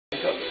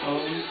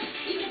phone.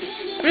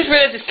 I just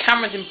realised this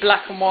camera's in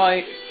black and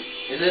white.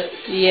 Is it?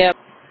 Yeah.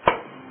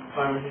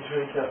 Finally, it's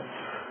really tough.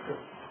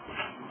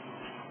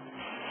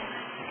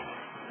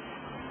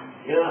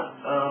 Yeah,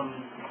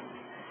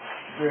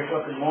 3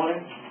 o'clock in the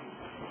morning.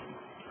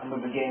 I'm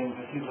going to be gaming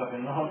for 2 o'clock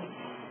in the morning.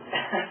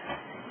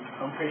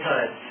 I'm pretty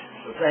tired.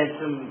 We're playing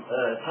some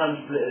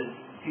Time Splitters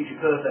Future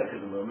Perfect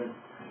at the moment.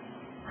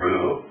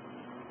 Hello.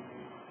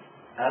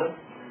 Adam?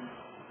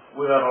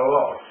 We got a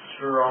lot of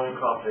strong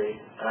coffee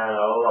and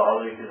a lot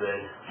of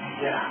Lucozade.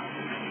 Yeah.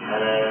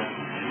 And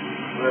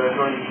we're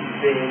going to be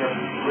being up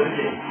with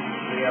it.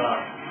 We are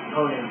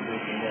ponying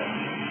booting,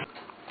 yeah.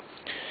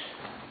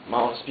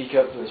 Might want to speak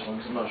up for this one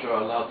because I'm not sure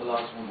how loud the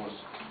last one was.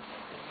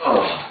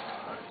 Oh.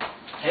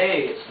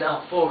 Hey, it's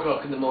now 4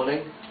 o'clock in the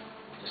morning.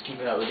 Just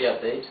keeping up with the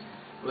update.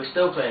 We're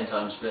still playing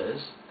Time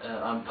Splitters.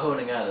 I'm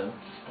poning Adam.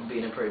 I'm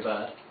beating him pretty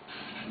bad.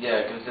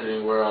 Yeah,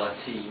 considering we're on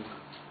a team.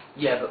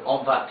 Yeah, but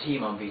on that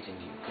team I'm beating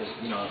you because,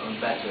 you know, I'm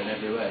better in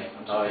every way.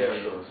 I'm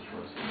superior.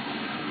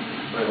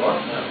 Wait,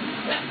 what? No.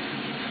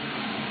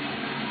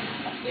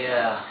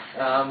 Yeah.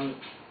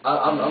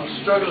 I'm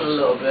struggling a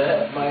little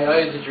bit. My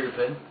eyes are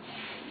drooping.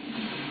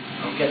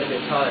 I'm getting a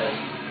bit tired.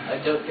 I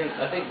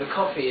think the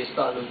coffee is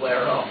starting to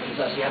wear off and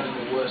it's actually having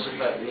a worse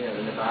effect, you know,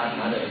 than if I hadn't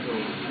had it at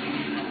all.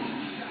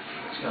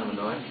 It's kind of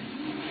annoying.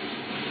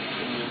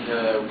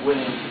 And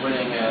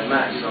winning a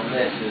match on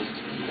this is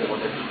a bit more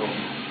difficult.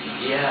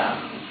 Yeah,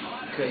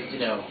 because, you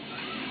know,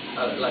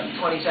 like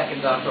 20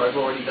 seconds after I've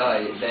already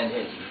died, it then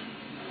hits me.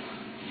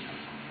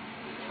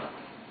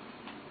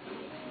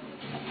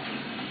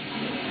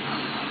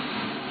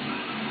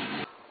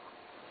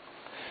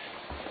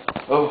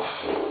 Oh.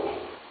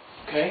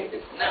 Okay,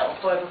 it's now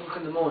 5 o'clock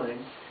in the morning.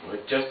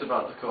 We're just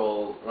about to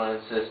call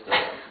Ryan's sister,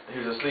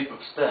 who's asleep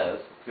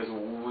upstairs, because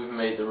we've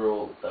made the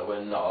rule that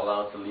we're not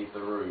allowed to leave the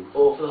room.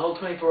 Or for the whole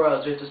 24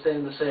 hours we have to stay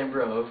in the same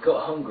room. We've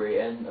got hungry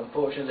and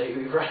unfortunately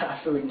we've run out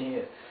of food in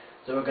here.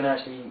 So we're going to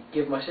actually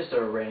give my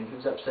sister a ring,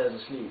 who's upstairs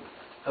asleep,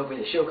 hoping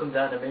that she'll come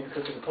down and maybe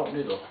cook us a pot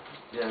noodle.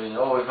 Yeah, I mean,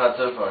 all we've had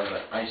so far is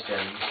like ice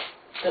gems.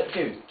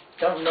 Dude,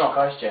 don't knock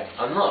ice gems.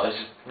 I'm not, it's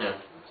just, you know,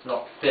 it's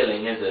not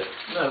filling, is it?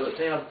 No, but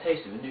they are the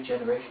taste of a new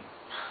generation.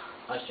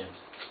 Ice gems.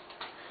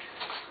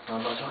 No,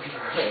 I'm not talking for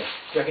her. Do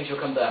you reckon she'll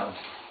come down?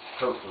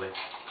 Hopefully.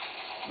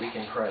 We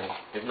can pray.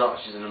 If not,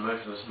 she's an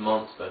emotionless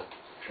monster.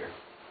 True.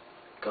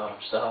 God,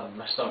 I'm starving.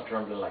 My stomach's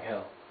rumbling like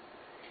hell.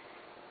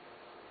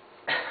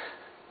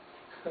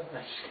 I'm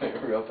just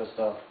going real pissed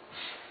off.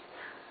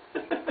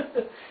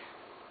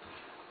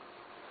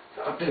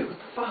 Oh, dude, what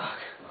the fuck?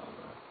 Oh,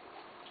 no.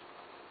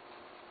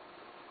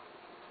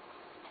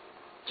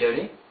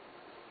 Jody?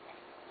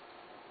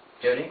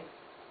 Jody?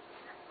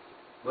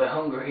 We're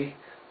hungry.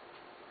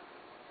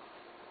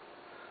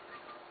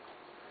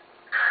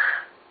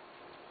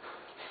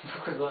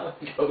 What was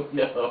that? Oh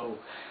no.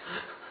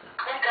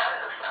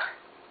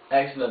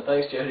 Excellent,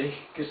 thanks Jody.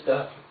 Good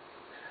stuff.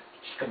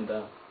 Just come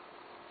down.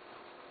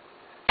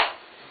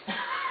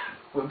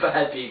 We're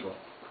bad people.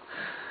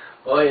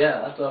 Oh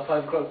yeah, after our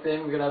 5 o'clock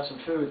thing we're gonna have some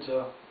food,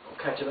 so I'll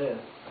catch you later.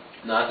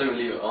 No, I think we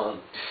leave it on.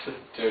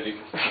 Jody.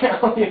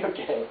 Oh, you're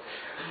okay.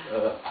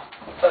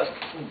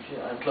 Shit,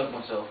 I unplugged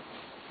myself.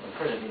 I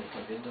probably didn't need to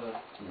plug into it.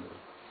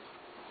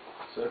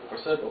 Circle for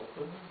circle.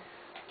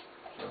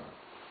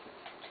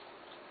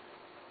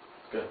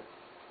 Good.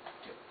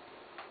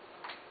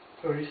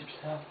 Already some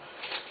stuff.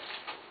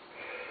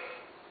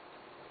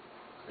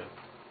 Good.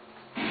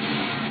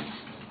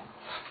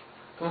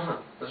 Come on,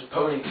 there's a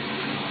pony.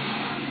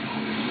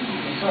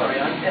 I'm sorry,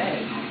 I'm dead.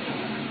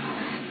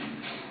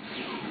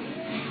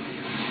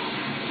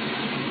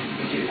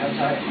 Dude, I'm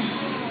tired.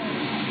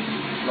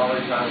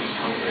 Lolly sounds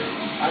hungry.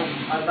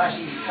 I'm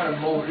actually kind of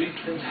more weak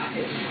than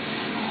tired.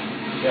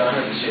 Yeah, I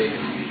heard the shake.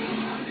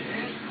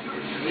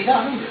 Are you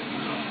that hungry?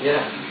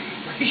 Yeah.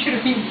 You should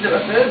have eaten so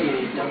earlier,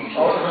 you dumb shit. I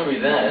wasn't hungry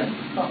then.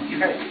 Oh, you're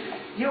right.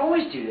 You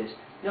always do this.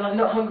 You're like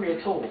not hungry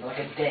at all for like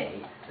a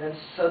day, and then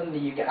suddenly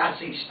you get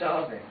absolutely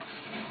starving.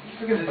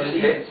 You freaking It just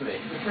believe hits it. me.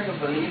 You freaking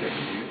believe it,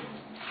 dude.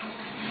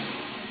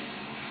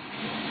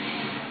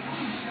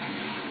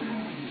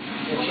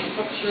 Yeah,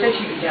 she said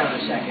she'd be down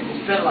in a second.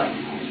 It's been like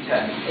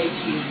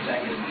 18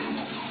 seconds.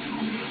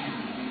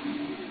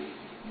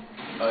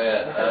 Oh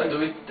yeah,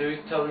 do we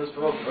tell them this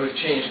before? We've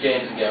changed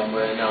games again,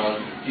 we're now on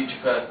Future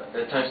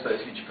Perfect, Time Splitters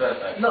Future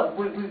Perfect. No,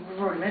 we've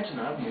already mentioned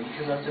that, haven't we?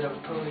 Because I set up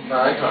a pony.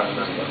 No, I can't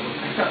remember.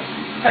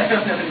 I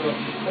don't know anymore.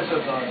 That's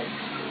so funny.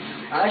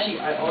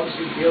 I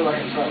honestly feel like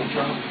I'm slightly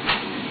drunk.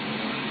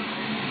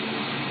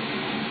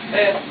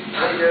 Hey,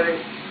 Hey,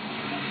 Jody.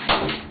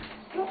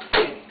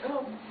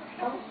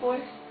 Oh,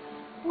 boys.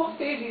 What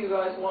food do you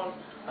guys want?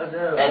 I don't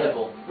know.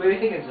 Edible. We were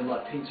thinking some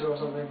like pizza or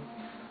something.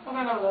 I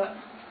don't know that.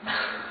 I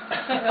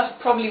think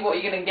that's probably what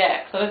you're going to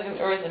get, because I don't think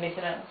there is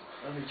anything else.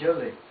 That'd be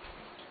jolly.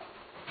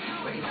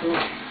 Wicked cool.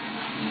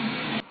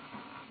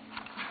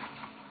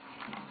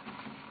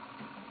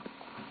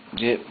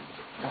 Yep.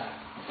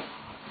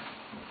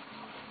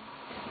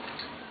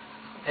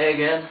 Hey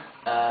again.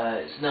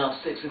 It's now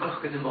 6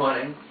 o'clock in the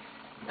morning,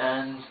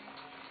 and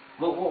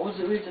what was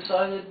it we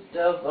decided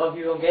of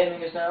you on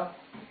gaming is now?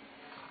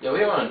 Yeah, we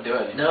don't want to do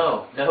anything.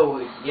 No,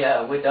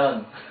 yeah, we're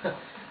done.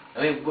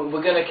 I mean,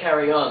 we're gonna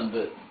carry on,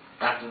 but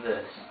After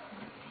this.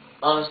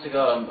 honest to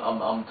God,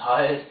 I'm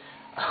tired.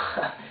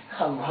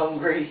 I'm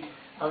hungry.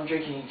 I'm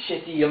drinking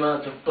shitty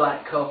amounts of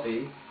black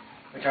coffee,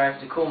 which I have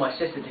to call my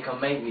sister to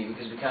come make me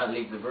because we can't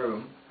leave the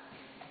room.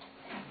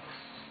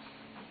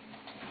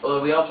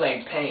 Although we are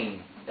playing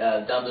Pain,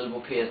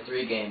 downloadable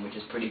PS3 game, which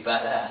is pretty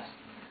badass.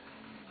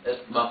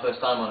 It's my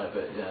first time on it,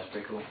 but yeah, it's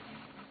pretty cool.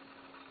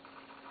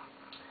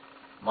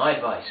 My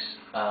advice,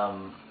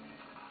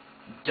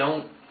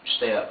 don't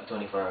stay up for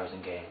 24 hours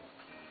in game.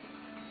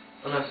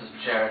 Unless it's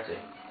for charity.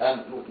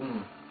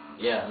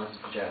 Yeah, unless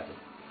it's for charity.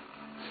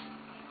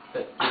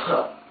 But,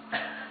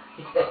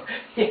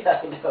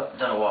 yeah, I know.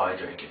 Don't know why I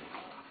drink it.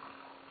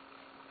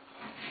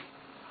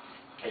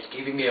 It's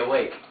keeping me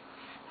awake.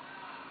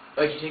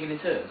 Oh, you taking it in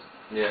turns?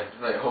 Yeah,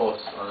 like a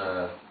horse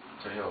on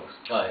Tony Hawk's.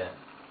 Oh yeah.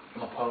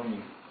 I'm a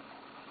pony.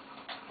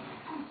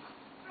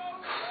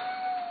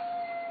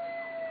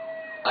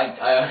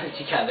 I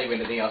honestly can't think of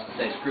anything else to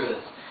say. Screw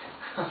this.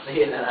 I'll see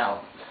you in and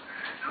out.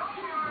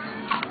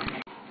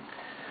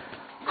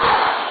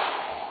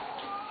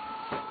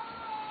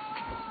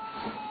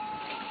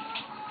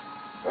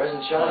 Rise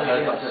and shine.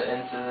 I Yes. got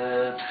into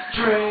the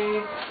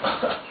Train.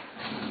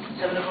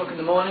 7 o'clock in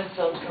the morning.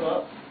 Sun's come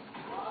up.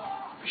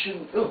 We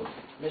shouldn't. Oh,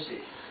 Missy.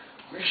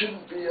 We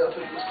shouldn't be up at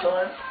this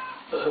time.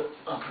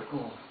 I'm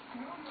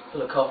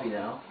full of coffee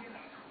now,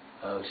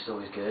 which is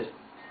always good.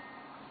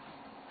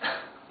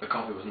 The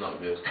coffee was not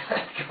good.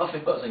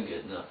 Coffee wasn't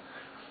good, no.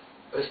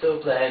 We're still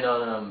playing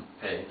on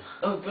Hey.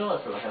 Oh, we've been on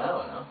it for like an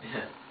hour now.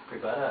 Yeah.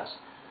 Pretty badass.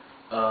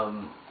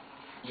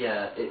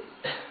 Yeah,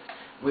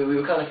 we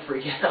were kind of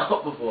freaking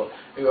out before.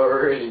 We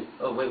were really.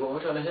 Oh wait, what were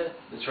we trying to hit?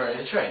 The train.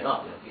 The train.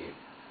 Oh, yeah,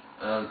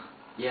 you.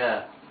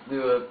 Yeah, we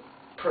were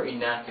pretty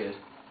knackered.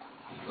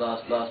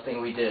 Last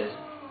thing we did,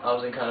 I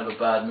was in kind of a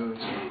bad mood.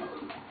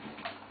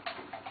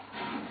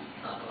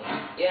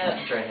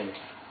 Yeah, the train hit me.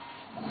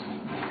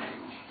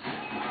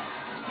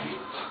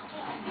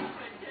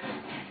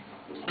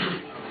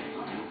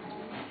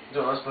 No,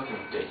 that's fucking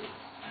ridiculous.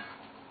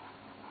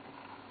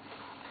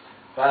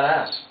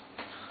 Badass.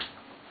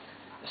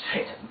 This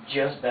train's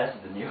just better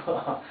than you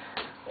are.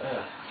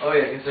 Oh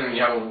yeah, considering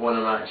you haven't won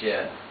a match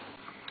yet.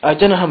 I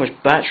don't know how much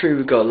battery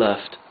we've got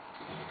left.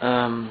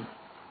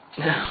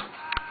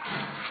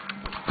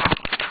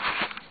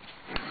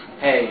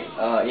 Hey,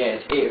 yeah,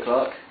 it's 8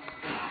 o'clock.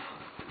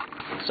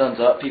 Sun's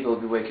up, people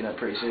will be waking up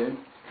pretty soon.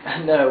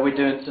 And we're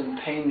doing some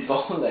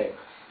paintballing.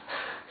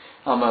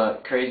 I'm a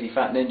crazy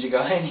fat ninja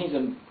guy and he's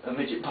a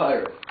midget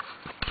pirate.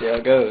 See how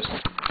it goes.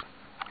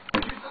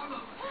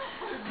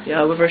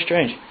 Yeah, we're very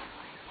strange.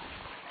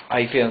 How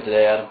you feeling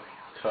today, Adam?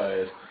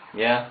 Tired.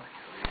 Yeah?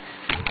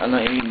 I know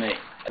what you mean, mate.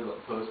 I got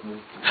the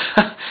postman.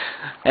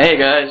 Hey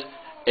guys,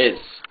 it's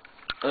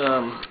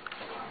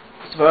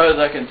as far as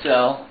I can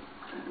tell,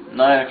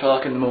 9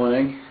 o'clock in the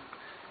morning,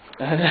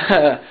 and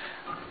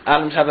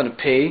Adam's having a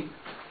pee.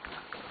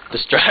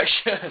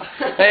 Distraction.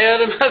 Hey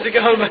Adam, how's it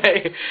going,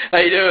 mate? How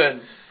you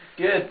doing?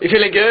 Good. You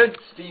feeling good?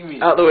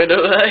 Steamy. Out the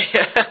window there,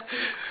 yeah.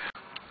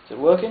 Is it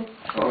working?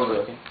 Oh, it's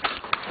working.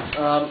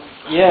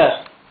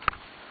 Yeah.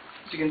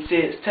 As you can see,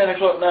 it's 10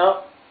 o'clock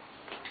now.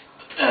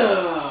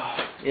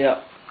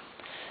 Yeah.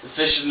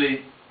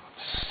 Officially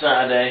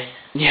Saturday.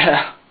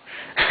 Yeah,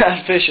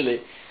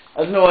 officially.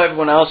 I don't know why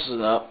everyone else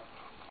isn't up.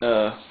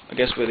 I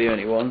guess we're the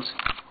only ones.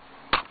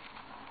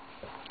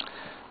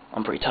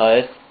 I'm pretty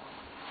tired.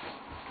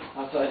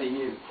 How tired are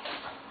you?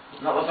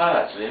 Not that bad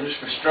actually, I'm just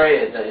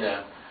frustrated that, you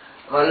know,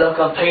 my look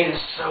on pain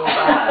is so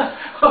bad.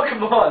 Oh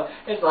come on,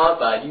 it's not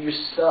bad. You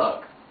just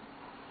suck.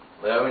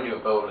 Well, I when you were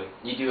bowling.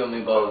 You do owe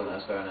me bowling.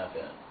 That's fair enough.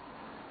 Yeah.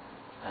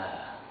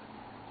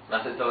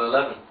 That's it till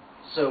 11.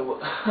 So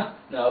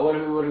no, what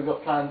have we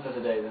got planned for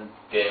today then?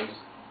 Games.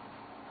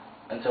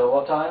 Until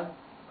what time?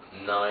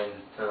 9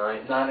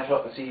 tonight. 9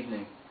 o'clock this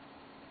evening.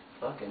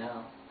 Fucking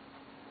hell.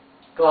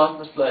 Go on,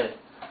 let's play.